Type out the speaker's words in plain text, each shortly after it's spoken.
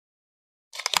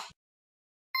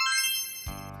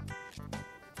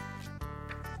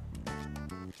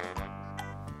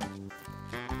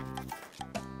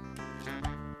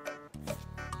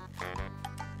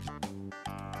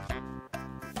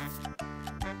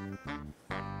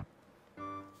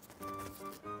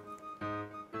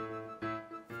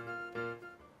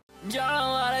就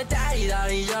让我来代替，到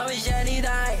底就比先替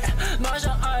代。马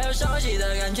上而又熟悉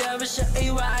的感觉不是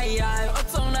意外，我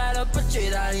从来都不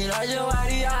期待你来就坏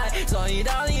厉害，所以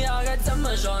到底要该怎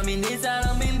么说明你才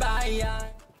能明白？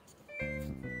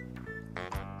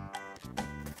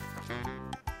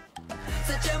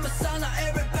在节目上让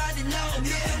everybody know me,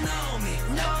 you can know me,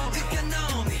 no, you can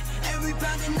know me,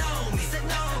 everybody know me, say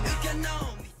no, you can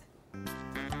know me.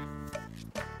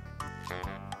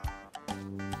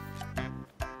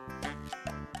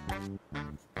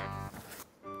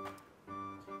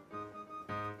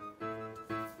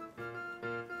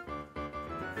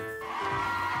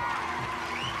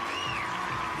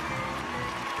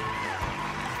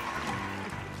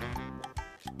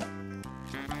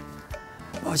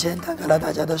抱歉耽搁了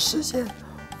大家的时间，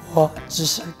我只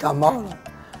是感冒了。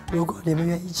如果你们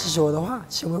愿意支持我的话，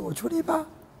请为我助力吧。